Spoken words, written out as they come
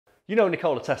You know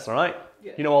Nikola Tesla, right?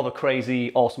 Yeah. You know all the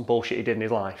crazy, awesome bullshit he did in his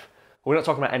life. We're not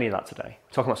talking about any of that today.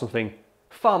 We're talking about something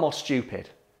far more stupid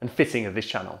and fitting of this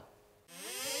channel.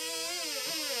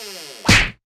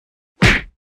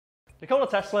 Nikola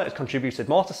Tesla has contributed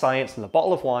more to science than the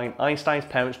bottle of wine Einstein's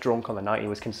parents drank on the night he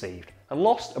was conceived. And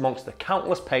lost amongst the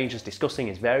countless pages discussing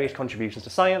his various contributions to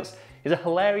science is a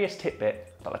hilarious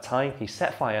tidbit about the time he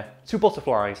set fire to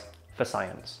butterflies for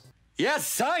science. Yes,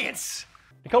 science!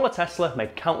 Nikola Tesla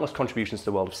made countless contributions to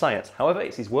the world of science. However,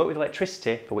 it's his work with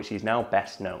electricity for which he is now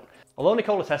best known. Although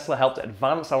Nikola Tesla helped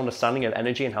advance our understanding of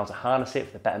energy and how to harness it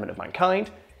for the betterment of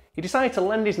mankind, he decided to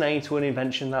lend his name to an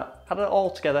invention that had an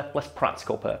altogether less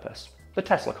practical purpose: the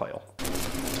Tesla coil.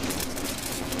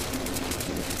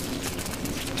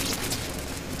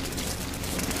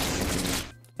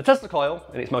 The Tesla coil,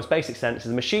 in its most basic sense,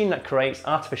 is a machine that creates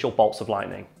artificial bolts of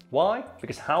lightning. Why?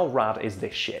 Because how rad is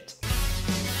this shit?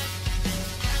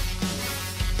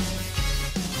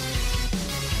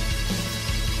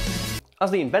 As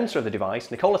the inventor of the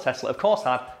device, Nikola Tesla of course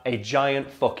had a giant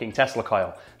fucking Tesla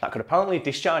coil that could apparently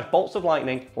discharge bolts of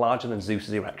lightning larger than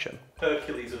Zeus's erection.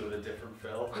 Hercules was in a different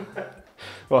film.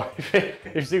 Well,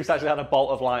 if Zeus actually had a bolt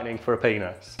of lightning for a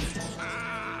penis.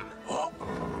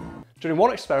 During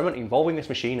one experiment involving this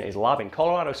machine at his lab in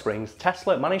Colorado Springs,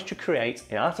 Tesla managed to create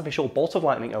an artificial bolt of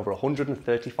lightning over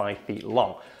 135 feet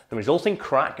long. The resulting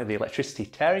crack of the electricity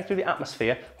tearing through the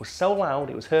atmosphere was so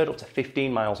loud it was heard up to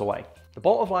 15 miles away. The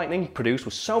bolt of lightning produced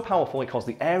was so powerful it caused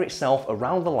the air itself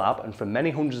around the lab and from many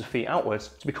hundreds of feet outwards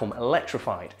to become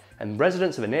electrified, and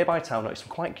residents of a nearby town noticed some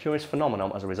quite curious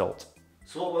phenomenon as a result.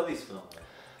 So what were these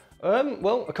phenomena?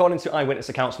 Well, according to eyewitness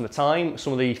accounts from the time,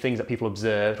 some of the things that people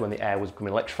observed when the air was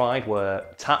becoming electrified were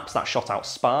taps that shot out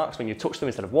sparks when you touched them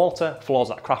instead of water, floors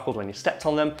that crackled when you stepped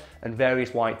on them, and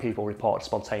various white people reported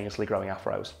spontaneously growing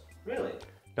afros. Really?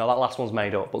 No, that last one's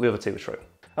made up, but the other two are true.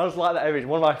 I just like that image.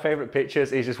 One of my favourite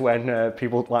pictures is just when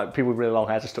people with really long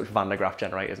hair just touch Van de Graaff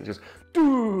generators and just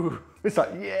doo. It's like,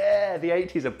 yeah, the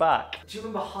 80s are back. Do you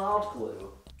remember hard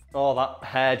glue? Oh, that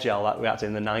hair gel that we had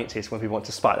in the 90s when people want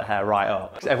to spike their hair right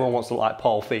up. Because everyone wants to look like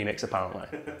Paul Phoenix, apparently.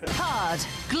 Hard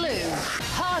glue.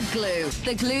 Hard glue.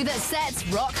 The glue that sets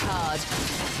rock hard.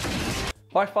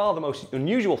 By far the most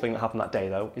unusual thing that happened that day,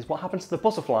 though, is what happened to the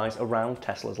butterflies around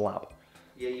Tesla's lab.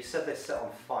 Yeah, you said they set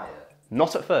on fire.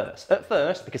 Not at first. At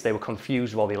first, because they were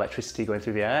confused with all the electricity going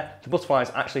through the air, the butterflies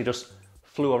actually just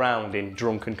flew around in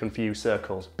drunk and confused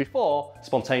circles before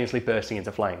spontaneously bursting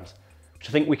into flames, which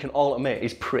I think we can all admit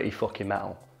is pretty fucking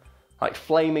metal. Like,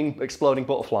 flaming, exploding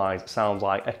butterflies sounds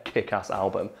like a kick-ass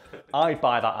album. I'd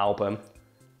buy that album,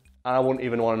 and I wouldn't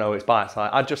even want to know who it's by. So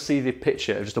I'd just see the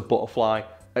picture of just a butterfly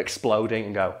exploding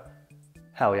and go,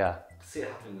 hell yeah. See it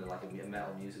happening in like a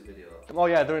metal music video. Oh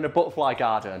yeah, they're in a butterfly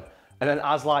garden. And then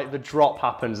as like the drop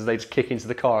happens, as they just kick into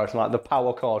the chorus and like the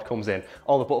power chord comes in,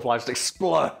 all the butterflies just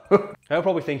explode. I'm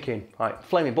probably thinking, like,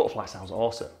 flaming butterfly sounds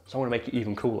awesome, so I want to make it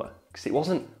even cooler. Because it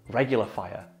wasn't regular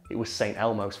fire, it was St.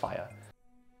 Elmo's fire.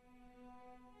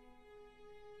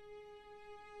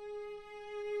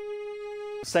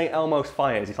 St. Elmo's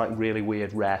fire is this like really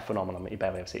weird, rare phenomenon that you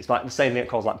barely ever see. It's like the same thing that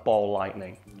calls like ball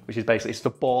lightning, which is basically, it's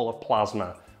the ball of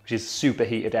plasma, which is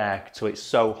superheated air, so it's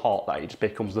so hot that it just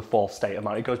becomes the fourth state of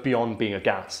matter. It goes beyond being a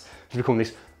gas to become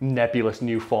this nebulous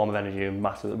new form of energy and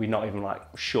matter that we're not even like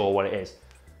sure what it is.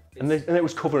 And it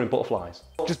was covered in butterflies.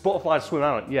 Just butterflies swimming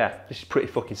around. Yeah, this is pretty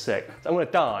fucking sick. So I'm gonna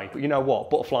die, but you know what?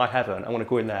 Butterfly heaven. I'm gonna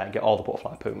go in there and get all the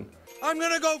butterfly poon. I'm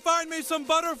gonna go find me some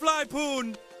butterfly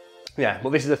poon! Yeah, but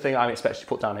this is the thing I'm expected to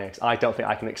put down here, because I don't think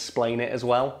I can explain it as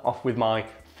well, off with my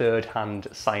third-hand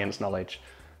science knowledge.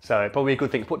 So it'd probably be a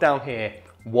good thing to put down here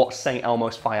what St.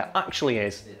 Elmo's fire actually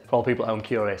is, for all people at home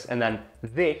curious. And then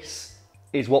this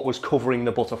is what was covering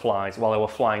the butterflies while they were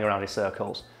flying around in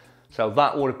circles. So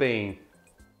that would have been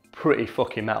pretty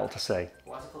fucking metal to see.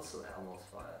 Why is it called St. Elmo's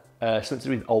fire? Something to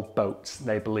do with old boats.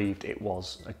 They believed it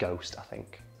was a ghost, I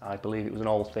think. I believe it was an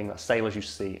old thing that sailors used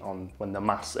to see on when the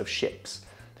masts of ships,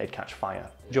 they'd catch fire.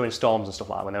 During storms and stuff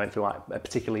like that, when they went through like a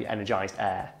particularly energised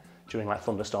air, during like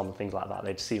thunderstorms and things like that,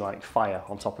 they'd see like fire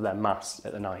on top of their masts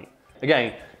at the night.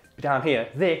 Again, down here,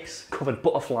 this covered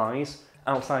butterflies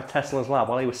outside Tesla's lab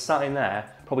while he was sat in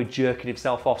there, probably jerking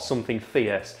himself off something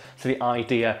fierce to the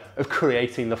idea of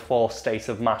creating the fourth state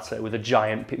of matter with a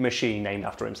giant machine named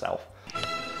after himself.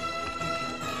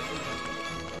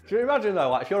 Can you imagine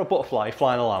though, like if you're a butterfly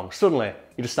flying along, suddenly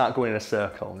you just start going in a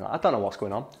circle. You're like, I don't know what's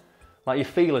going on. Like your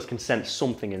feelers can sense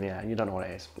something in the air and you don't know what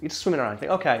it is. But you're just swimming around and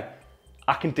think, okay,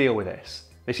 I can deal with this.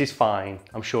 This is fine.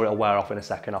 I'm sure it'll wear off in a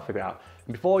second. I'll figure it out.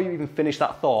 And before you even finish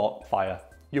that thought, fire.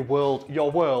 Your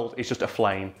world is just a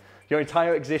flame. Your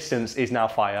entire existence is now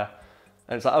fire.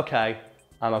 And it's like, okay,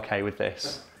 I'm okay with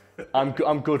this. I'm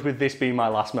good with this being my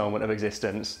last moment of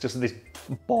existence. Just this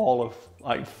ball of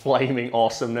like flaming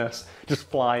awesomeness, just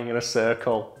flying in a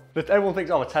circle. But everyone thinks,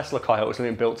 oh, a Tesla coil was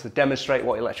something built to demonstrate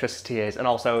what electricity is, and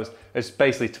also it's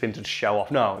basically to show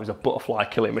off. No, it was a butterfly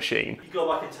killing machine. You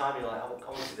go back in time, you're like, I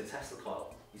want to see the Tesla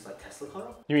coil. He's like, Tesla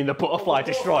coil? You mean the butterfly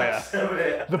destroyer?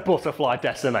 The butterfly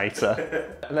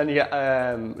decimator. And then you get,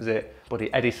 was it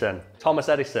Buddy Edison? Thomas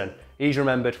Edison. He's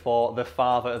remembered for the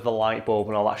father of the light bulb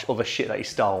and all that other shit that he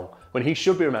stole, when he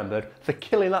should be remembered for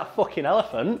killing that fucking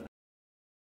elephant.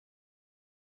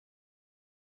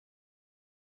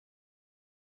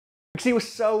 Because he was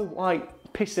so,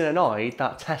 like, pissing annoyed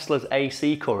that Tesla's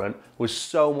AC current was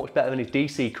so much better than his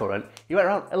DC current, he went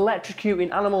around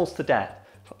electrocuting animals to death.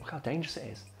 Look how dangerous it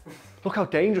is. Look how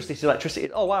dangerous this electricity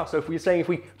is. Oh wow, so if we're saying if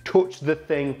we touch the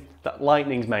thing that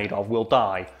lightning's made of, we'll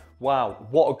die. Wow,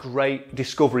 what a great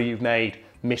discovery you've made,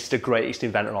 Mr. Greatest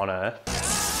Inventor on Earth.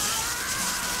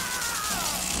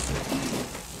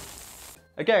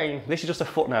 Again, this is just a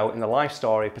footnote in the life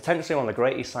story, potentially one of the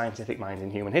greatest scientific minds in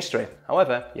human history.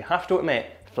 However, you have to admit,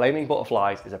 flaming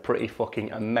butterflies is a pretty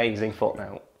fucking amazing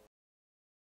footnote.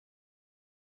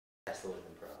 Tesla would have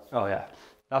been proud. Oh yeah.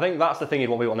 I think that's the thing is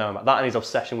what people know about that and his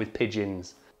obsession with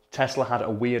pigeons. Tesla had a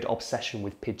weird obsession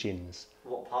with pigeons.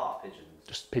 What part of pigeons?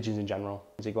 Just pigeons in general.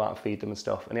 He'd go out and feed them and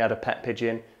stuff. And he had a pet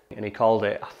pigeon and he called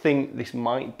it, I think this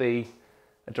might be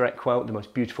a direct quote, the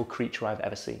most beautiful creature I've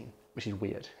ever seen, which is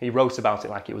weird. He wrote about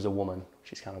it like it was a woman,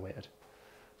 which is kind of weird.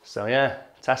 So yeah,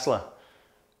 Tesla.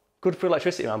 Good for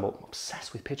electricity, man, but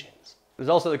obsessed with pigeons. There's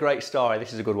also the great story,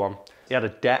 this is a good one. He had a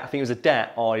debt, I think it was a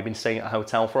debt, or he'd been staying at a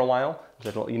hotel for a while. He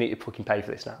said, look, you need to fucking pay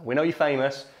for this now. We know you're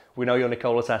famous, we know you're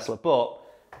Nikola Tesla, but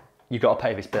you've got to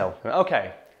pay this bill. Went,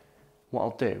 okay, what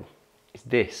I'll do is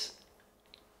this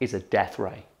is a death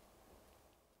ray.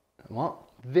 What?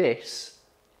 This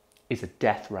is a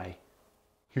death ray.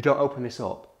 You don't open this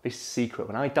up. This is secret.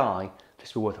 When I die,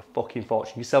 this will be worth a fucking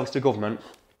fortune. You sell this to government,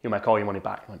 you'll make all your money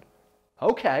back. He went,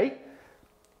 okay.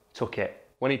 Took it.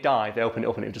 When he died, they opened it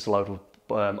up and it was just a load of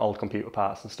old computer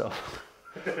parts and stuff.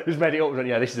 Just made it up and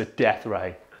yeah, this is a death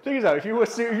ray. Thing is though, if you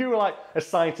were like a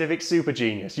scientific super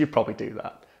genius, you'd probably do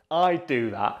that. I'd do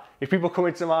that. If people come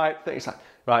into my thing, it's like,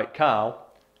 right, Karl,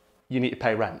 you need to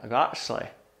pay rent. I go, actually,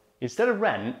 instead of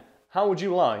rent, how would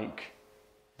you like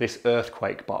this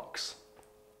earthquake box?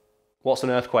 What's an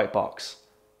earthquake box?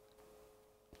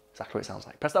 Exactly what it sounds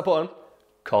like. Press that button,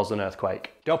 cause an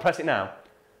earthquake. Don't press it now.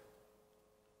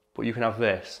 But you can have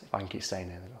this, if I can keep saying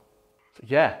it. So,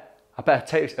 yeah, I better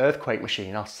take this earthquake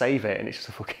machine, I'll save it, and it's just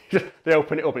a fucking, they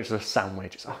open it up and it's just a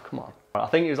sandwich. It's, oh, come on. I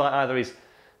think it was like either his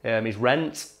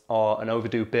rent or an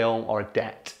overdue bill or a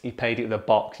debt. He paid it with a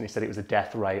box and he said it was a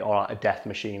death ray or like a death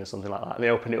machine or something like that. And they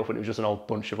opened it up and it was just an old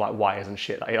bunch of like wires and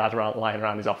shit that he had lying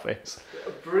around his office.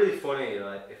 Really funny,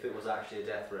 like, if it was actually a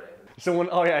death ray. Someone,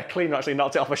 oh yeah, a cleaner actually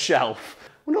knocked it off a shelf. I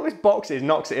wonder what this box is,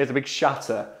 knocks it, here's a big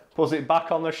shatter, puts it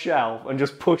back on the shelf and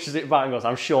just pushes it back and goes,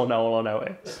 I'm sure no one will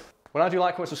notice. When I do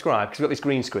like, comment, subscribe, because we've got this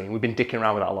green screen, we've been dicking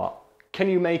around with that a lot. Can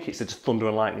you make it so just thunder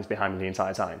and lightning's behind me the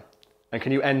entire time? And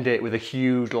can you end it with a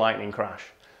huge lightning crash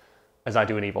as I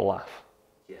do an evil laugh?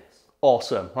 Yes.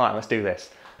 Awesome. Right, let's do this.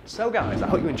 So guys, I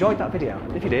hope you enjoyed that video.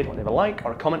 And if you did, leave a like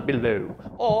or a comment below.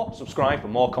 Or subscribe for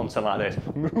more content like this.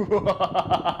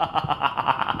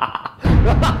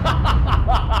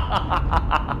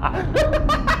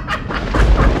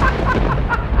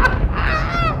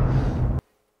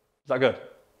 Is that good?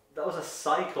 That was a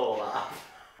psycho laugh.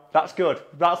 That's good.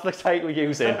 That's the take we're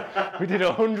using. We did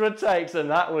 100 takes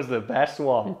and that was the best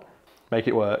one. Make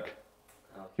it work.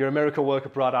 You're a miracle worker,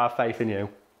 Brad. I have faith in you.